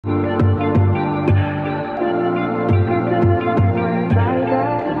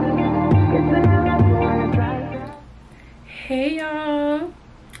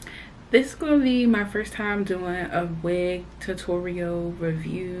This is gonna be my first time doing a wig tutorial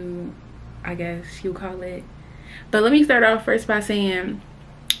review, I guess you call it. But let me start off first by saying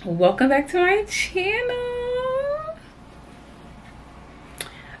welcome back to my channel.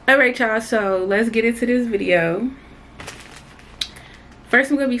 All right, y'all, so let's get into this video.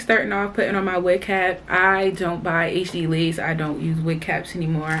 First, I'm gonna be starting off putting on my wig cap. I don't buy HD lace. I don't use wig caps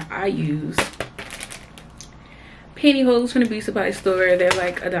anymore. I use pantyhose from the beauty supply store. They're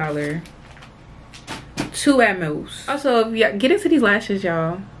like $1, $2 at most. Also, if y'all get into these lashes,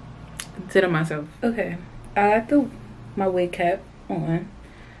 y'all, did them myself. Okay, I got my wig cap on.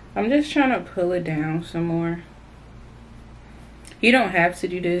 I'm just trying to pull it down some more. You don't have to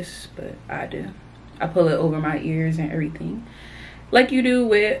do this, but I do. I pull it over my ears and everything, like you do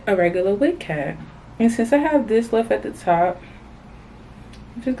with a regular wig cap. And since I have this left at the top,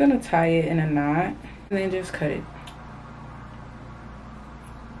 I'm just gonna tie it in a knot and then just cut it.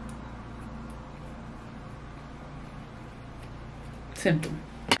 Simple.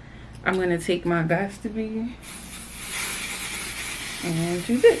 I'm gonna take my Got2b and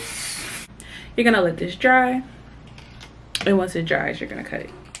do this. You're gonna let this dry, and once it dries, you're gonna cut it.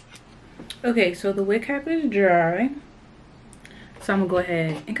 Okay, so the wig cap is dry, so I'm gonna go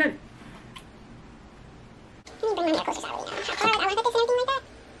ahead and cut it. You're gonna cut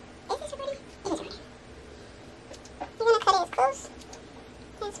it as close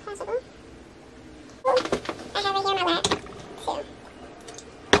as possible. I have it here on my lap.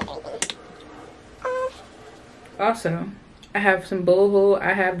 Also, I have some boho.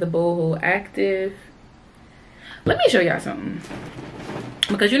 I have the boho active. Let me show y'all something,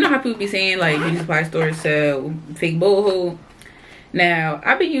 because you know how people be saying like beauty supply stores sell fake boho. Now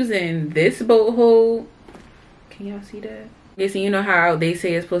I've been using this boho. Can y'all see that? Yes, and you know how they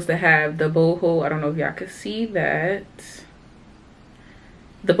say it's supposed to have the boho. I don't know if y'all could see that.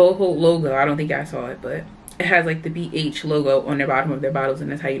 The boho logo. I don't think I saw it, but it has like the BH logo on the bottom of their bottles,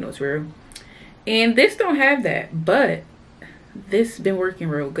 and that's how you know it's real. And this don't have that, but this been working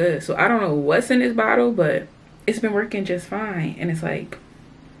real good. So I don't know what's in this bottle, but it's been working just fine. And it's like,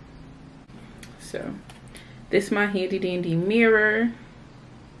 so this is my handy dandy mirror.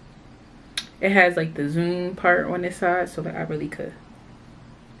 It has like the zoom part on this side so that I really could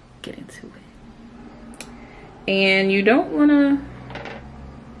get into it. And you don't want to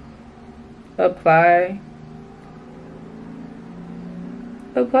apply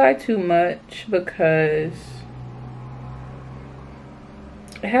too much, because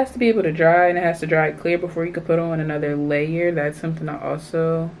it has to be able to dry, and it has to dry clear before you can put on another layer. That's something I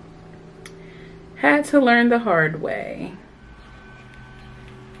also had to learn the hard way.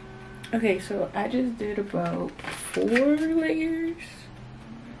 Okay, so I just did about 4 layers.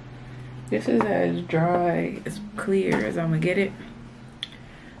 This is as dry, as clear as I'm gonna get it.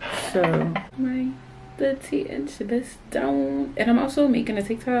 So the tea into this down, and I'm also making a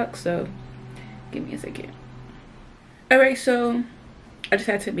TikTok, so give me a second. All right, so I just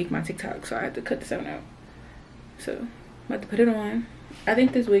had to make my TikTok, so I had to cut this out. So I'm about to put it on. I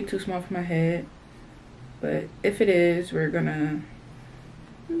think this wig too small for my head, but if it is, we're gonna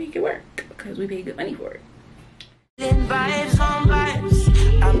make it work because we paid good money for it. Vibes on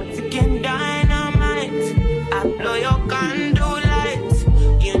vibes. I'm a ticking dynamite. I blow your candle lights.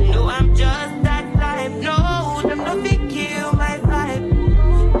 You know I'm just that type. No, them no fit kill my vibe.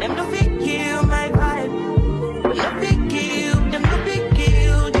 Them no fit kill my vibe. No fit kill. Them no fit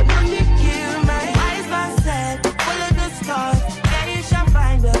kill. Them no fit kill my eyes. My set, full of the stars. Yeah, you shall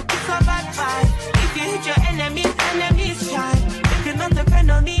find her. It's a bad fight. If you hit your enemies shine. If you're not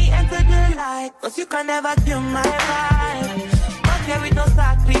depend on me, enter the light. Cause you can never kill my vibe. But there is no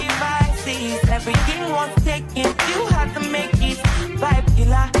sacrifices. Everything was taken. You had to make it. Vibe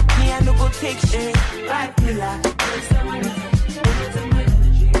killer. Me and no go take shit. Vibe killer.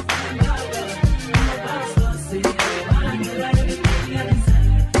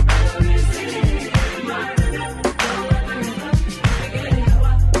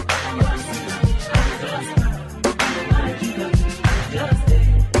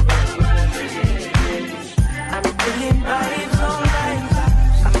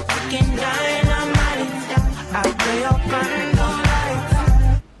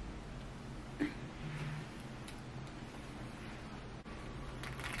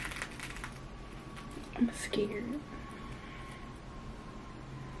 I'm scared.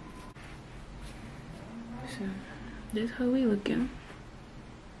 So this is how we looking.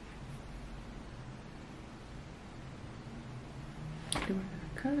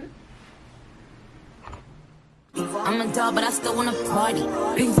 Cut. I'm a dog, but I still wanna party.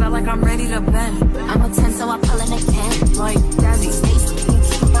 Things felt like I'm ready to bend. I'm a 10, so I pull in a can. Like Daddy, Stacy,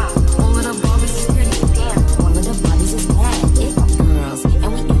 Barbies is bad. It girls,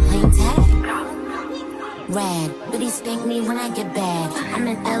 and we ain't playing tag. Rad, but he spank me when I get bad. I'm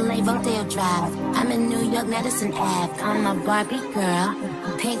in LA, Rodeo Drive. I'm in New York, Madison Ave. I'm a Barbie girl,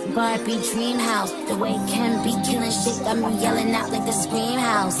 pink Barbie dream house. The way Ken be killing shit got me yelling out like the scream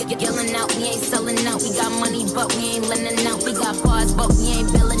house. Yelling out, we ain't selling out. We got money, but we ain't lending out. We got bars, but we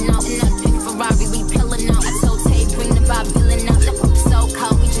ain't billing out. In that pink Ferrari, we pillin' out. I told Tay, bring the Bob Dylan out. The hoop so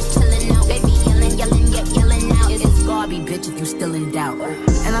cold, we just chillin' out. Baby yelling, yelling, yet yelling out. It's Barbie, bitch, if you still in doubt.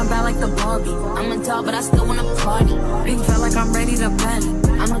 And I'm bad like the Barbie. I'm a doll, but I still wanna party. Pink felt like I'm ready to bend.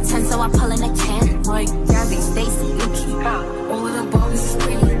 I'm a 10, so I pull in a 10. Like Gabby, Stacy, Yuki. All of the Barbies is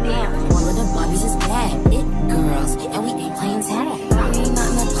pretty. Damn. All of the Barbies is bad. It girls, and we ain't playing tag. We ain't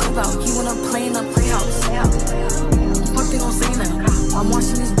nothing to play about. You wanna play in the playhouse? Fuck they gon' say now. I'm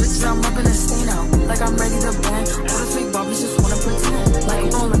watching these bitches, I'm up in a stain now. Like I'm ready to bend. All the fake Barbies just wanna pretend.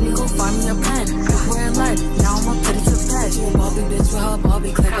 Like, oh, let me go find me a pen. Wearing light, now I'ma put it to bed. She a Barbie bitch with her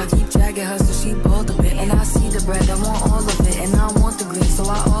Barbie clip. I keep dragging her so she bald a bit. And I see the bread, I want all of it. And I want the green, so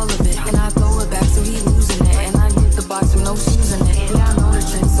I all of it. And I throw it back so he losing it. And I get the box with no shoes in it. Yeah, I know the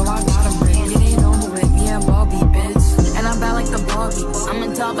trick, so I got him brick. It ain't over it, me and Barbie, bitch. And I'm bad like the Barbie. I'm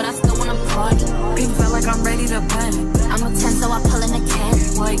a doll, but I still wanna party. Pink felt like I'm ready to bend. I'm a 10, so I pull in a can.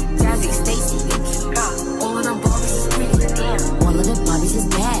 Like Jazzy, Stacy, Yuki. All of the Barbies is pretty. Damn. All of the Barbies is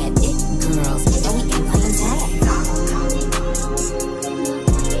bad. It girls, and we ain't playing tag.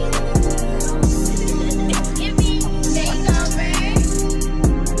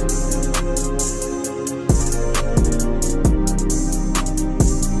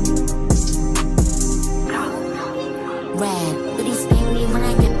 Rad, but he spank me when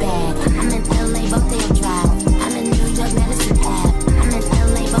I get bad. I'm in LA, Rodeo Drive. I'm in New York, Madison Ave. I'm in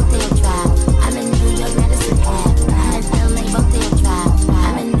LA, Rodeo Drive. I'm in New York, Madison Ave. I'm in LA, Rodeo Drive.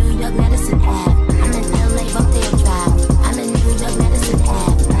 I'm in New York, Madison Ave. I'm in LA, Rodeo Drive. I'm in New York, Madison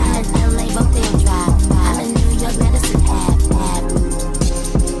Ave. I'm in LA, Rodeo Drive. I'm in New York, Madison Ave.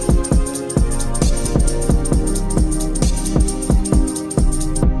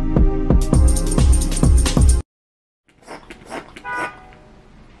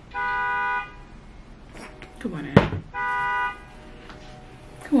 Come on now.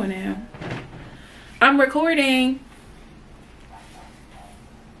 Come on now. I'm recording.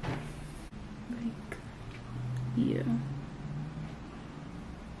 Like, yeah.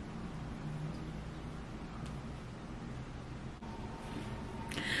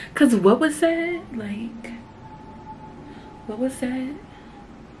 Cause what was said? Like, what was said?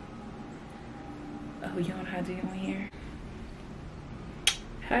 Oh, you don't have to do on here.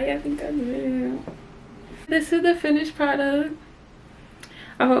 How y'all think I do? This is the finished product.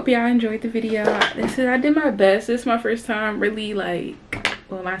 I hope y'all enjoyed the video. I did my best. This is my first time really, like,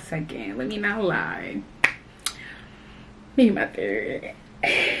 well, my second, let me not lie, maybe my third,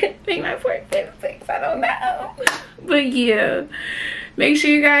 maybe my fourth, fifth, sixth, I don't know. But yeah, make sure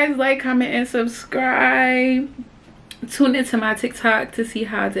you guys like, comment, and subscribe. Tune into my TikTok to see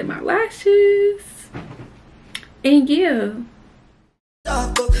how I did my lashes. And yeah,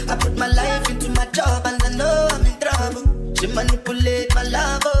 I put my life into my job and I know I'm in trouble. She manipulate my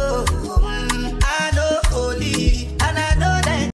love.